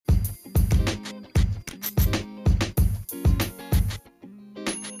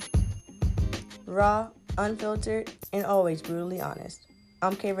raw, unfiltered, and always brutally honest.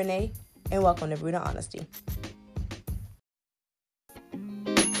 I'm Kay Renee, and welcome to Brutal Honesty.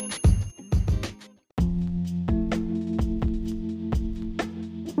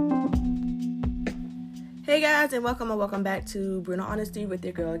 Hey guys, and welcome back to Brutal Honesty with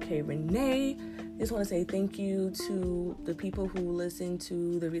your girl Kay Renee. Just want to say thank you to the people who listened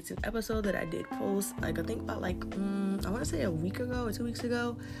to the recent episode that I did post, I think about I want to say a week ago or 2 weeks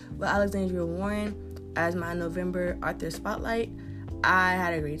ago, with Alexandria Warren as my November Author Spotlight. I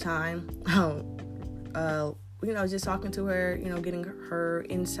had a great time. Just talking to her, getting her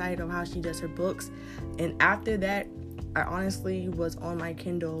insight of how she does her books. And after that, I honestly was on my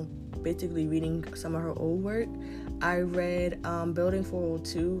Kindle basically reading some of her old work. I read Building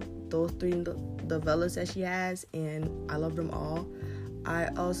 402, those three novellas that she has, and I love them all. I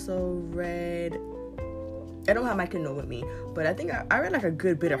also read, I don't have my Kindle with me, but I think I read a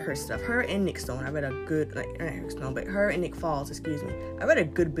good bit of her stuff. Her and Nick Stone, I read a good, her and Nick Falls, I read a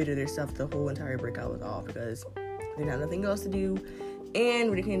good bit of their stuff the whole entire break I was off because I didn't have nothing else to do. And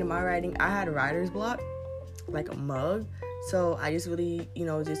when it came to my writing, I had a writer's block, like a mug. So I just really,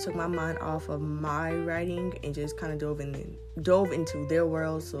 just took my mind off of my writing and just kind of dove into their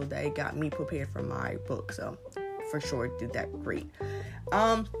world, so that it got me prepared for my book. So for sure did that great.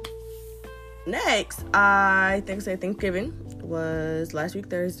 Next, I think Thanksgiving was last week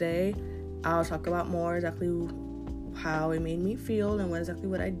Thursday. I'll talk about more exactly how it made me feel and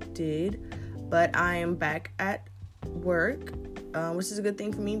what I did. But I am back at work, which is a good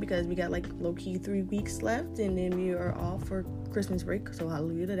thing for me because we got low-key 3 weeks left, and then we are off for Christmas break, so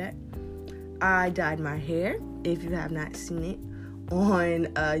hallelujah to that. I dyed my hair. If you have not seen it on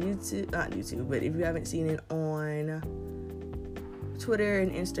not YouTube, but if you haven't seen it on Twitter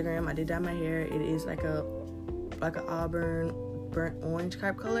and Instagram, I did dye my hair. It is like a auburn burnt orange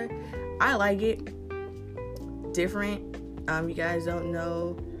type color. I like it. Different. You guys don't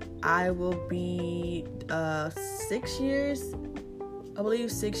know, I will be 6 years, I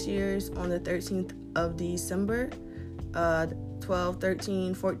believe 6 years on the 13th of December. 12,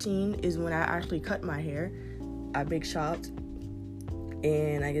 13, 14 is when I actually cut my hair. I big shopped,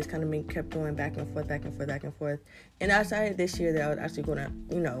 and I just kind of kept going back and forth. And I decided this year that I was actually going to,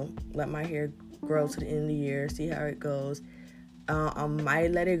 let my hair grow to the end of the year, see how it goes. I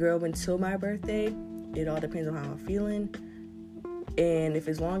might let it grow until my birthday. It all depends on how I'm feeling. And if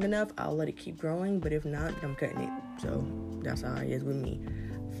it's long enough, I'll let it keep growing. But if not, then I'm cutting it. So that's how it is with me.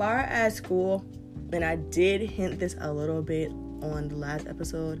 Far as school, and I did hint this a little bit on the last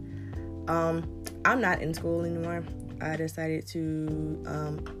episode, I'm not in school anymore. I decided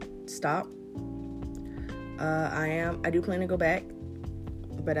to stop. I do plan to go back,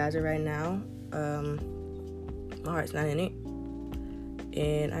 but as of right now, my heart's not in it.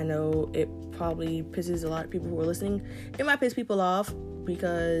 And I know it probably pisses a lot of people who are listening. It might piss people off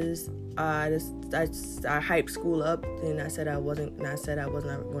because I hyped school up, and I said I wasn't going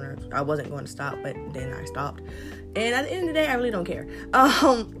to stop, but then I stopped. And at the end of the day, I really don't care.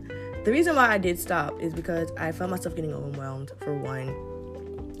 The reason why I did stop is because I felt myself getting overwhelmed, for one,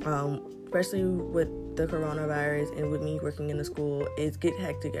 especially with the coronavirus and with me working in the school. It's get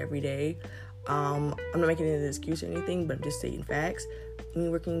hectic every day. I'm not making it an excuse or anything, but I'm just stating facts. When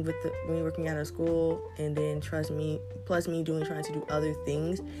you're working out of school, and then trust me, plus me trying to do other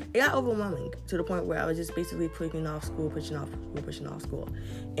things, it got overwhelming to the point where I was just basically pushing off school.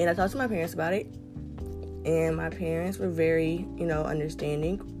 And I talked to my parents about it, and my parents were very,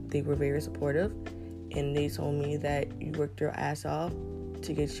 understanding. They were very supportive, and they told me that you worked your ass off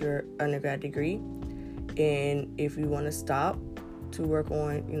to get your undergrad degree, and if you want to stop to work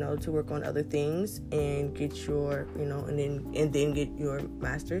on other things and get your, and then get your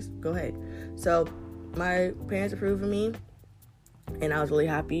master's, go ahead. So my parents approved of me, and I was really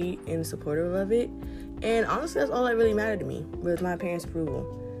happy and supportive of it. And honestly, that's all that really mattered to me, was my parents'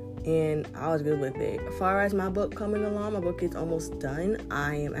 approval. And I was good with it. As far as my book coming along, my book is almost done.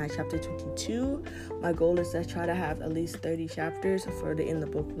 I am at chapter 22. My goal is to try to have at least 30 chapters for the end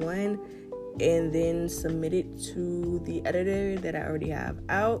of book 1, and then submit it to the editor that I already have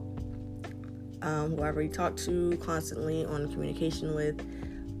out, who I already talked to constantly on communication with,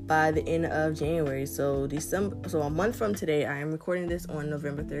 by the end of January. So a month from today, I am recording this on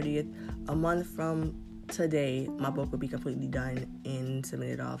November 30th. A month from today, my book will be completely done and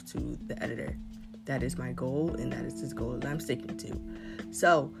submitted off to the editor. That is my goal, and that is this goal that I'm sticking to.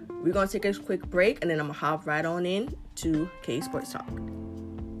 So we're going to take a quick break, and then I'm going to hop right on in to K Sports Talk.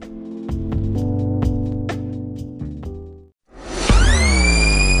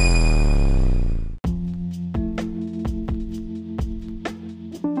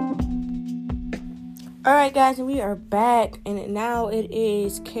 Alright, guys, and we are back, and now it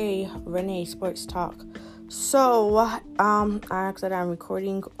is K Renee Sports Talk. So, I'm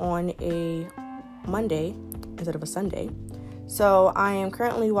recording on a Monday instead of a Sunday. So, I am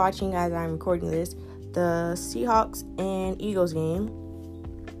currently watching, as I'm recording this, the Seahawks and Eagles game.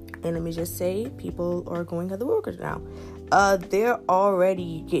 And let me just say, people are going to the workers now. They're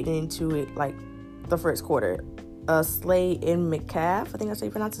already getting into it, like, the first quarter. Slay and Metcalf, I think that's how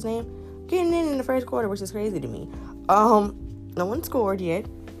you pronounce his name, getting in the first quarter, which is crazy to me. No one scored yet,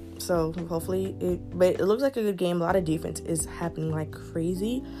 so hopefully but it looks like a good game. A lot of defense is happening like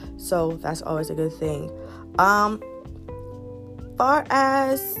crazy, so that's always a good thing. Far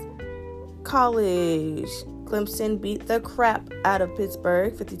as college, Clemson beat the crap out of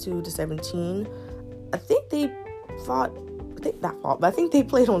Pittsburgh 52-17. I think they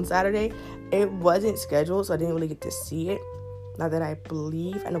played on Saturday. It wasn't scheduled, so I didn't really get to see it. Not that I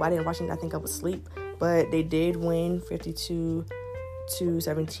believe. I know I didn't watch it. I think I was asleep. But they did win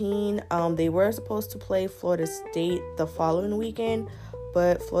 52-17. They were supposed to play Florida State the following weekend,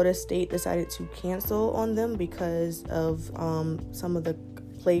 but Florida State decided to cancel on them because of some of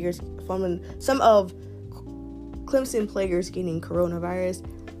Clemson players getting coronavirus.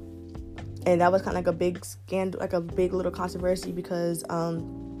 And that was kind of like a big scandal, like a big little controversy, because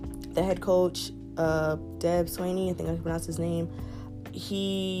the head coach, Deb Swaney, I think I pronounced his name,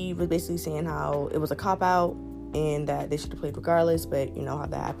 he was basically saying how it was a cop-out and that they should have played regardless, but you know how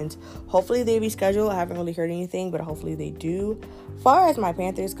that happens. Hopefully they reschedule. I haven't really heard anything, but hopefully they do. Far as my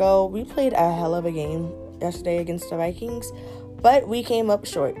Panthers go, we played a hell of a game yesterday against the Vikings, but we came up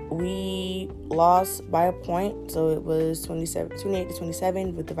short. We lost by a point, so it was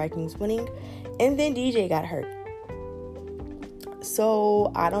 28-27 with the Vikings winning, and then DJ got hurt.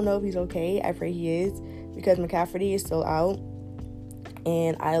 So I don't know if he's okay. I pray he is, because McCaffrey is still out,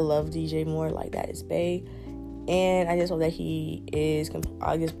 and I love DJ Moore, like that is bae. And I just hope that he is.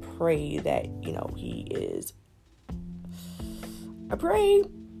 I just pray that he is. I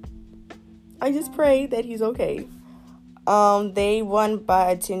just pray that he's okay. They won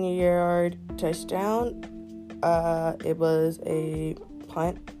by a 10-yard touchdown. It was a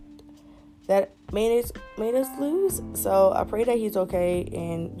punt that made us lose. So I pray that he's okay,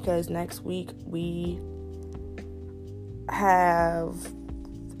 and because next week we have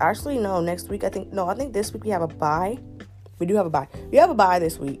next week I think this week we have a bye. We do have a bye. We have a bye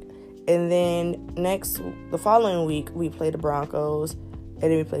this week, and then the following week we play the Broncos, and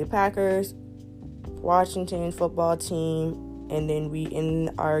then we play the Packers, Washington football team, and then we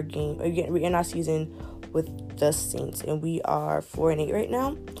end our season with the Saints, and we are 4-8 right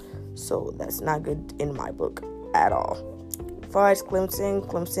now. So that's not good in my book at all. As far as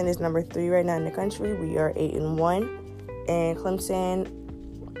Clemson is number 3 right now in the country. We are 8-1, and Clemson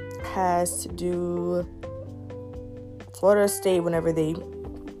has to do Florida State whenever they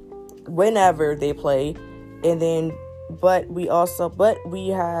play, and then but we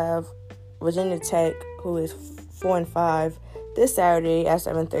have Virginia Tech, who is 4-5, this Saturday at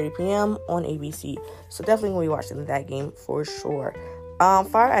 7:30 p.m. on ABC. So definitely gonna be watching that game for sure.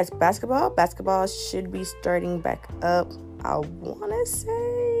 Far as basketball should be starting back up, I want to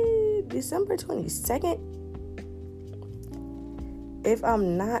say December 22nd. If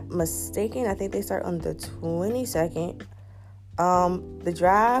I'm not mistaken, I think they start on the 22nd. The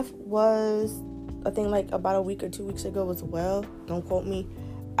draft was, I think, like about a week or 2 weeks ago as well. Don't quote me.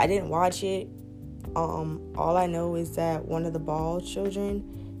 I didn't watch it. All I know is that one of the Ball children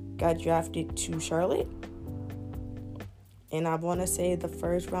got drafted to Charlotte. And I want to say the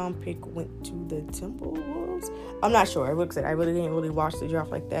first round pick went to the Timberwolves. I'm not sure. I really didn't really watch the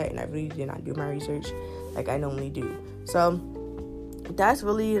draft like that, and I really did not do my research like I normally do. So that's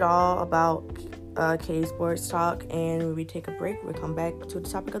really it all about K Sports Talk. And when we take a break, we'll come back to the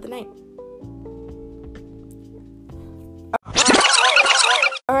topic of the night.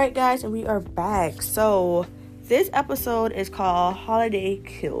 Alright, guys, and we are back. So this episode is called Holiday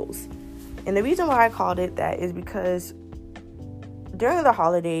Kills. And the reason why I called it that is because during the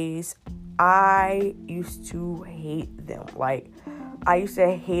holidays, I used to hate them. Like, I used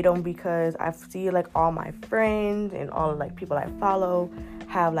to hate them because I see, like, all my friends and all, like, people I follow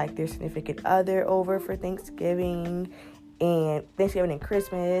have, like, their significant other over for Thanksgiving and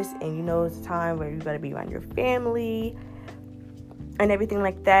Christmas. And, it's a time where you got to be around your family and everything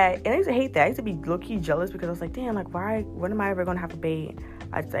like that. And I used to hate that. I used to be low-key jealous because I was like, damn, like, when am I ever going to have a baby?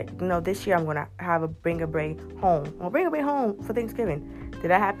 I was like, this year I'm going to bring a baby home. I'm going to bring a baby home for Thanksgiving. Did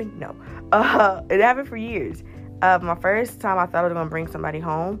that happen? No. It happened for years. My first time I thought I was going to bring somebody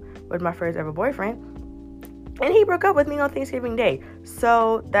home was my first ever boyfriend. And he broke up with me on Thanksgiving Day.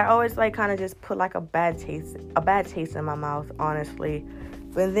 So that always like kind of just put like a bad taste in my mouth, honestly.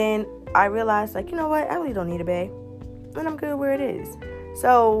 But then I realized, like, you know what? I really don't need a bae. And I'm good where it is.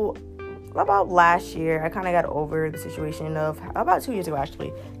 So about last year, I kind of got over the situation of, about 2 years ago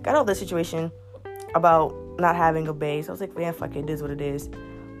actually, got over the situation about not having a bae. So I was like, man, fuck it, it is what it is.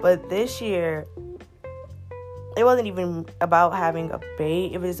 But this year, it wasn't even about having a bae.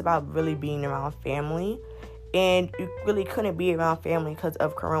 It was about really being around family. And you really couldn't be around family because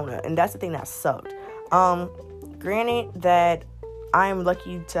of Corona. And that's the thing that sucked. Granted that I'm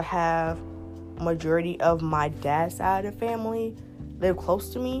lucky to have majority of my dad's side of the family live close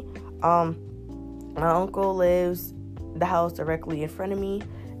to me. My uncle lives the house directly in front of me,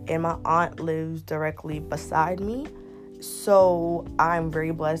 and my aunt lives directly beside me. So I'm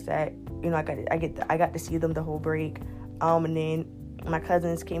very blessed that, you know, I got to see them the whole break. And then my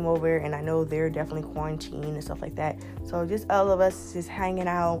cousins came over, and I know they're definitely quarantined and stuff like that. So just all of us just hanging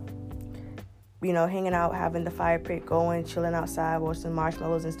out, having the fire pit going, chilling outside, watching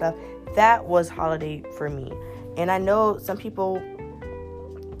marshmallows and stuff. That was holiday for me. And I know some people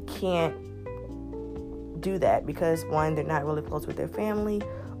can't do that because, one, they're not really close with their family,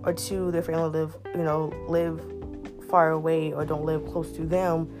 or two, their family live far away or don't live close to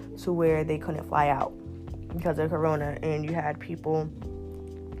them to where they couldn't fly out because of Corona. And you had people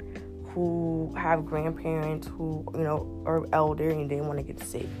who have grandparents who, are elder and didn't want to get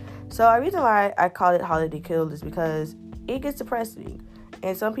sick. So the reason why I call it holiday kill is because it gets depressing.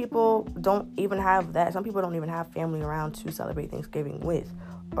 And some people don't even have that. Some people don't even have family around to celebrate Thanksgiving with,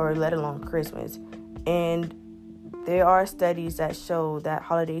 or let alone Christmas. And there are studies that show that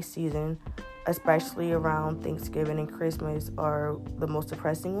holiday season, especially around Thanksgiving and Christmas, are the most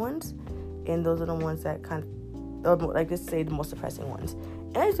depressing ones. And those are the ones that the most depressing ones.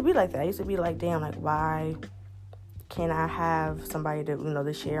 And I used to be like that. I used to be like, damn, like, why can't I have somebody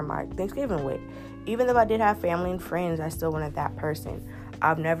to share my Thanksgiving with? Even though I did have family and friends, I still wanted that person.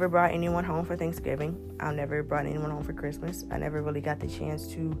 I've never brought anyone home for Thanksgiving. I've never brought anyone home for Christmas. I never really got the chance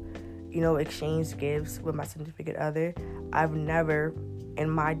to, exchange gifts with my significant other. I've never, in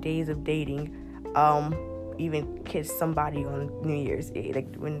my days of dating, even kissed somebody on New Year's Eve.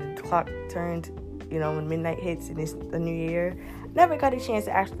 Like, when the clock turned, when midnight hits and it's the new year, never got a chance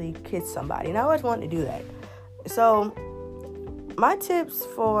to actually kiss somebody. And I always wanted to do that. So my tips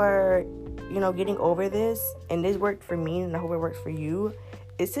for, getting over this, and this worked for me and I hope it works for you,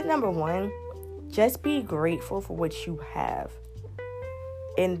 is tip number one, just be grateful for what you have.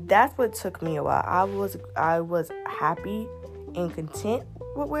 And that's what took me a while. I was happy and content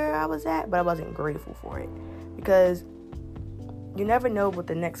with where I was at, but I wasn't grateful for it, because you never know what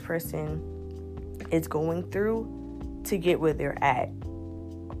the next person is going through to get where they're at.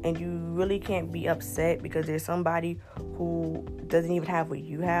 And you really can't be upset because there's somebody who doesn't even have what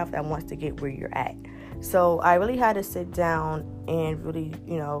you have that wants to get where you're at. So I really had to sit down and really,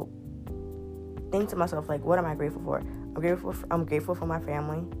 think to myself, like, what am I grateful for? I'm grateful for my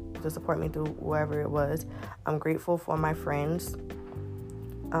family to support me through wherever it was. I'm grateful for my friends.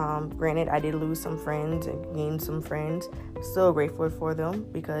 Granted, I did lose some friends and gain some friends. I'm still grateful for them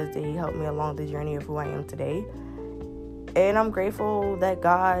because they helped me along the journey of who I am today. And I'm grateful that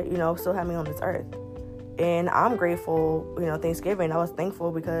God, still had me on this earth. And I'm grateful, Thanksgiving, I was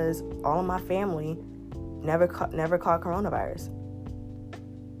thankful because all of my family never caught coronavirus.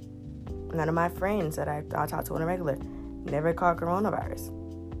 None of my friends that I talk to on a regular never caught coronavirus.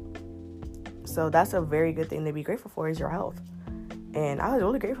 So that's a very good thing to be grateful for, is your health. And I was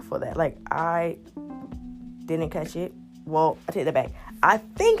really grateful for that. Like, I didn't catch it. Well, I take that back. I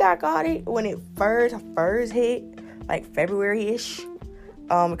think I got it when it first hit, like February-ish,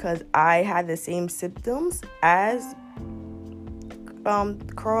 because I had the same symptoms as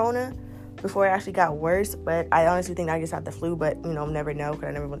Corona before it actually got worse. But I honestly think I just had the flu, but never know because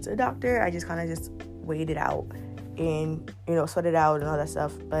I never went to the doctor. I just kind of just waited out and sweat it out and all that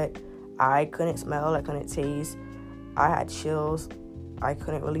stuff. But I couldn't smell, I couldn't taste, I had chills, I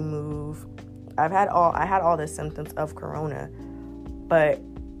couldn't really move. I had all the symptoms of Corona, but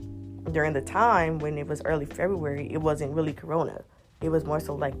during the time when it was early February, it wasn't really Corona. It was more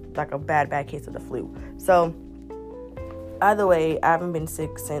so like a bad case of the flu. So either way, I haven't been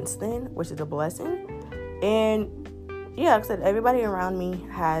sick since then, which is a blessing. And yeah, like I said, everybody around me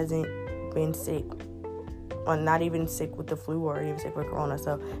hasn't been sick, or not even sick with the flu or even sick with Corona.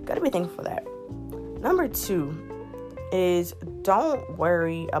 So gotta be thankful for that. Number 2 is don't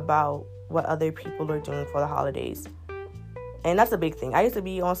worry about what other people are doing for the holidays. And that's a big thing. I used to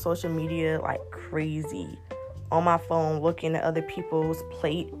be on social media like crazy, on my phone, looking at other people's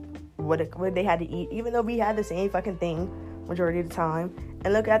plate, what they had to eat, even though we had the same fucking thing majority of the time.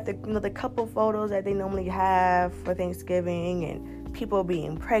 And look at the couple photos that they normally have for Thanksgiving, and people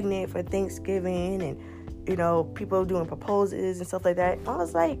being pregnant for Thanksgiving, and people doing proposals and stuff like that. I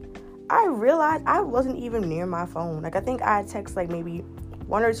was like, I realized I wasn't even near my phone. Like, I think I text like maybe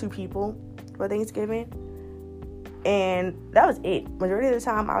 1 or 2 people for Thanksgiving, and that was it. Majority of the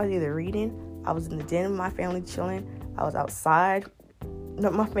time, I was either reading, I was in the den with my family chilling, I was outside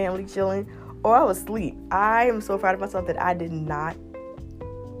with my family chilling, or I was asleep. I am so proud of myself that I did not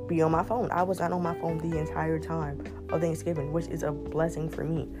be on my phone. I was not on my phone the entire time of Thanksgiving, which is a blessing for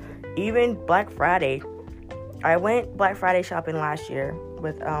me. Even Black Friday, I went Black Friday shopping last year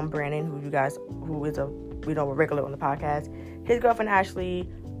with Brandon, who is a regular on the podcast, his girlfriend Ashley,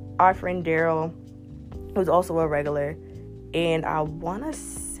 our friend Daryl, who's also a regular, and I want to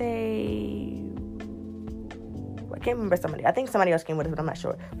say, I can't remember somebody. I think somebody else came with us, but I'm not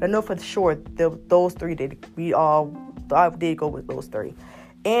sure. But I know for sure those 3 did. I did go with those 3,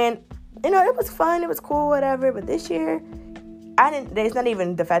 and it was fun. It was cool, whatever. But this year, it's not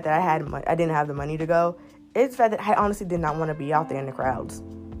even the fact that I didn't have the money to go. It's the fact that I honestly did not want to be out there in the crowds,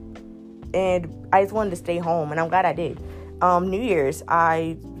 and I just wanted to stay home, and I'm glad I did. New Year's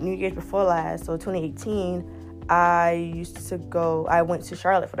before last, so 2018, I went to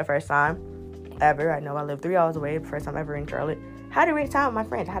Charlotte for the first time ever. I know I lived 3 hours away, the first time ever in Charlotte. Had a great time with my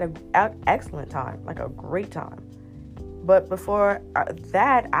friends. Had an excellent time, like a great time. But before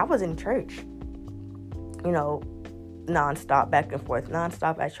that, I was in church, nonstop, back and forth,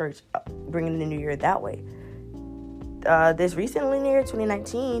 nonstop at church, bringing the new year that way. This recently, New Year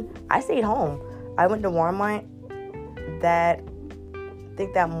 2019, I stayed home. I went to Walmart that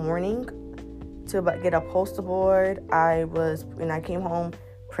morning to get a poster board. I came home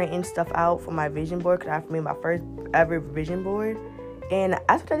printing stuff out for my vision board, because I made my first ever vision board. And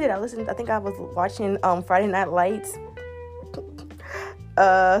that's what I did. I think I was watching Friday Night Lights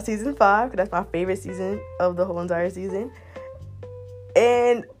season 5, because that's my favorite season of the whole entire season,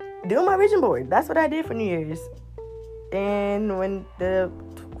 and doing my vision board. That's what I did for New Year's. And when the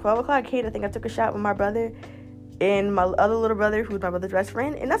 12 o'clock hit, I think I took a shot with my brother and my other little brother, who's my brother's best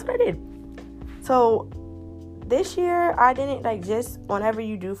friend, and that's what I did. So this year, I didn't, just whenever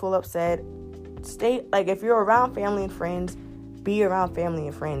you do feel upset, stay, if you're around family and friends, be around family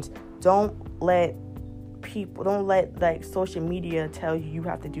and friends. Don't let social media tell you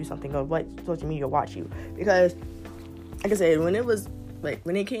have to do something, or let social media watch you. Because, like I said, when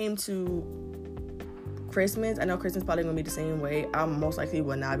it came to Christmas, I know Christmas probably gonna be the same way. I most likely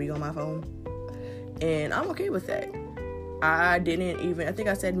will not be on my phone, and I'm okay with that. I think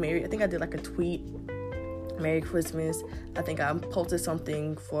I said I think I did a tweet, Merry Christmas. I think I posted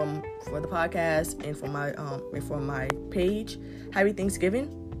something for the podcast and for my page, Happy Thanksgiving,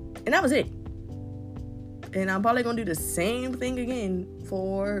 and that was it. And I'm probably gonna do the same thing again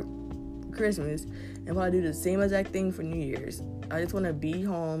for Christmas, and probably do the same exact thing for New Year's. I just want to be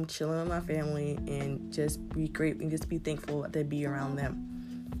home, chilling with my family, and just be great and just be thankful to be around them.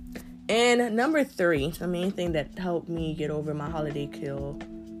 And number 3, the main thing that helped me get over my holiday kill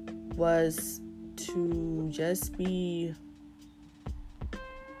was to just be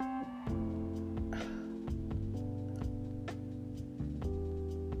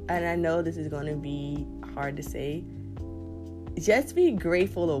and I know this is going to be hard to say, just be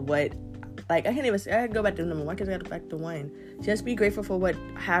grateful of what, I go back to number 1 because I got back to 1. Just be grateful for what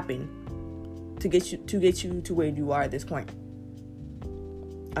happened to get you to where you are at this point.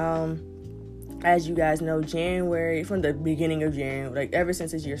 As you guys know, January, from the beginning of January, ever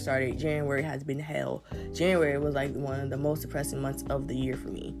since this year started, January has been hell. January was one of the most depressing months of the year for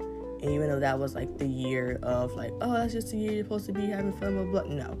me. And even though that was the year of oh, that's just the year you're supposed to be having fun, blah,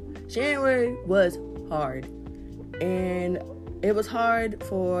 blah. No. January was hard. And it was hard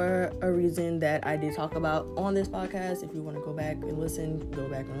for a reason that I did talk about on this podcast. If you want to go back and listen, go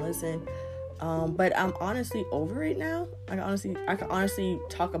back and listen. But I'm honestly over it now. I can honestly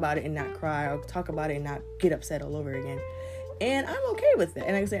talk about it and not cry, or talk about it and not get upset all over again. And I'm okay with it.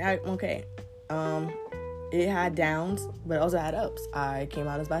 And like I say, I'm okay. It had downs, but it also had ups. I came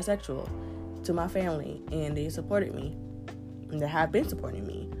out as bisexual to my family, and they supported me. And they have been supporting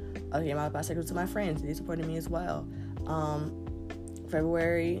me. I came out as bisexual to my friends. They supported me as well.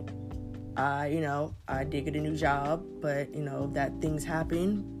 February, I did get a new job, but, that things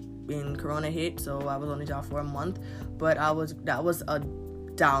happened when Corona hit, so I was on the job for a month. But that was a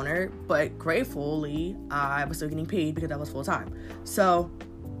downer, but gratefully, I was still getting paid because I was full-time. So,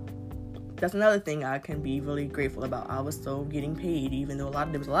 that's another thing I can be really grateful about. I was still getting paid, even though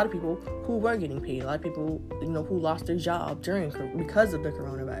there was a lot of people who were getting paid. A lot of people, who lost their job because of the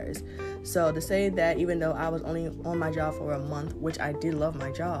coronavirus. So to say that even though I was only on my job for a month, which I did love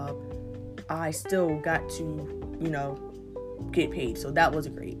my job, I still got to, get paid. So that was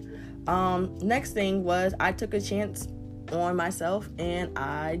great. Next thing was I took a chance on myself, and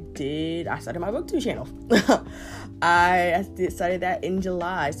I started my BookTube channel. I started that in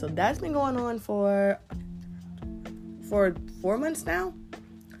July, so that's been going on for 4 months now.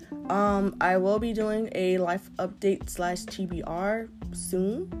 I will be doing a life update / TBR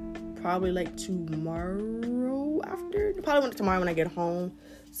soon, probably like tomorrow tomorrow when I get home,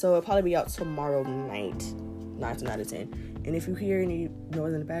 so it'll probably be out tomorrow night, 9 to 9 to 10. And if you hear any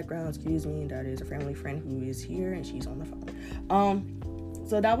noise in the background, excuse me, that is a family friend who is here and she's on the phone.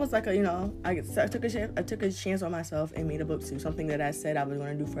 So that was like I took a chance on myself and made a BookTube, something that I said I was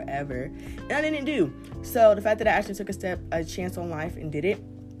going to do forever, and I didn't do. So the fact that I actually took a chance on life and did it,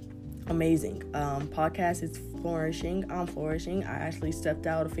 amazing. Podcast is flourishing. I'm flourishing. I actually stepped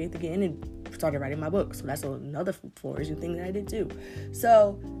out of faith again and started writing my book. So that's another flourishing thing that I did too.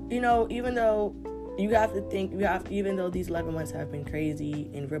 So, even though even though these 11 months have been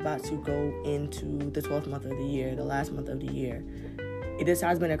crazy and we're about to go into the 12th month of the year, the last month of the year, this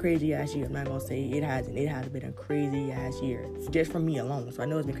has been a crazy ass year. I'm not going to say it hasn't. It has been a crazy ass year just for me alone. So I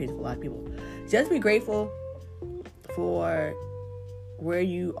know it's been crazy for a lot of people. Just be grateful for where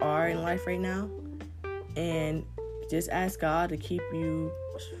you are in life right now, and just ask God to keep you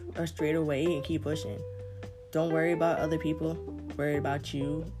straight away and keep pushing. Don't worry about other people. Worry about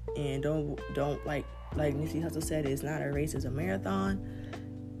you, and don't like Nipsey Hussle said, it's not a race, it's a marathon.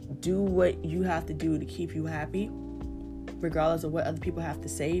 Do what you have to do to keep you happy, regardless of what other people have to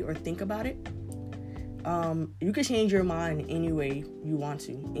say or think about it. You can change your mind any way you want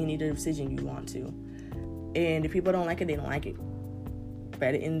to, any decision you want to. And if people don't like it, they don't like it. But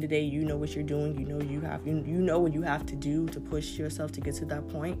at the end of the day, you know what you're doing. You know what you have to do to push yourself to get to that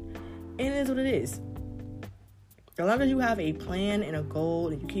point. And it is what it is. As long as you have a plan and a goal,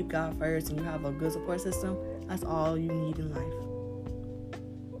 and you keep God first, and you have a good support system, that's all you need in life.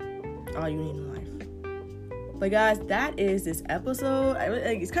 All you need in life. But guys, that is this episode.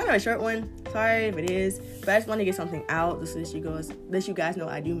 It's kind of a short one. Sorry if it is. But I just want to get something out. Let you guys know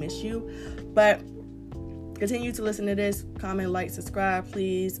I do miss you. But continue to listen to this. Comment, like, subscribe,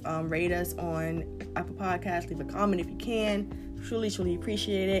 please. Rate us on Apple Podcasts. Leave a comment if you can. Truly, truly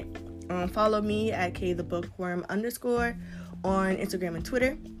appreciate it. Follow me at kthebookworm_ on Instagram and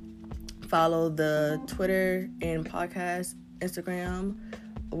Twitter. Follow the Twitter and podcast Instagram,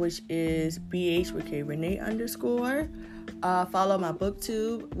 which is BH with K Renee _ follow my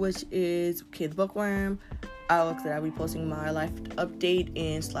BookTube, which is K the Bookworm. I'll be posting my life update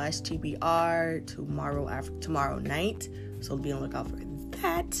and /TBR tomorrow night, so be on the lookout for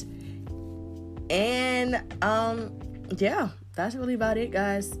that. And yeah, that's really about it,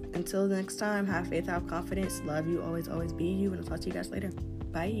 guys. Until next time, have faith, have confidence, love you, always be you, and I'll talk to you guys later.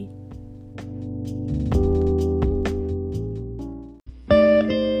 Bye.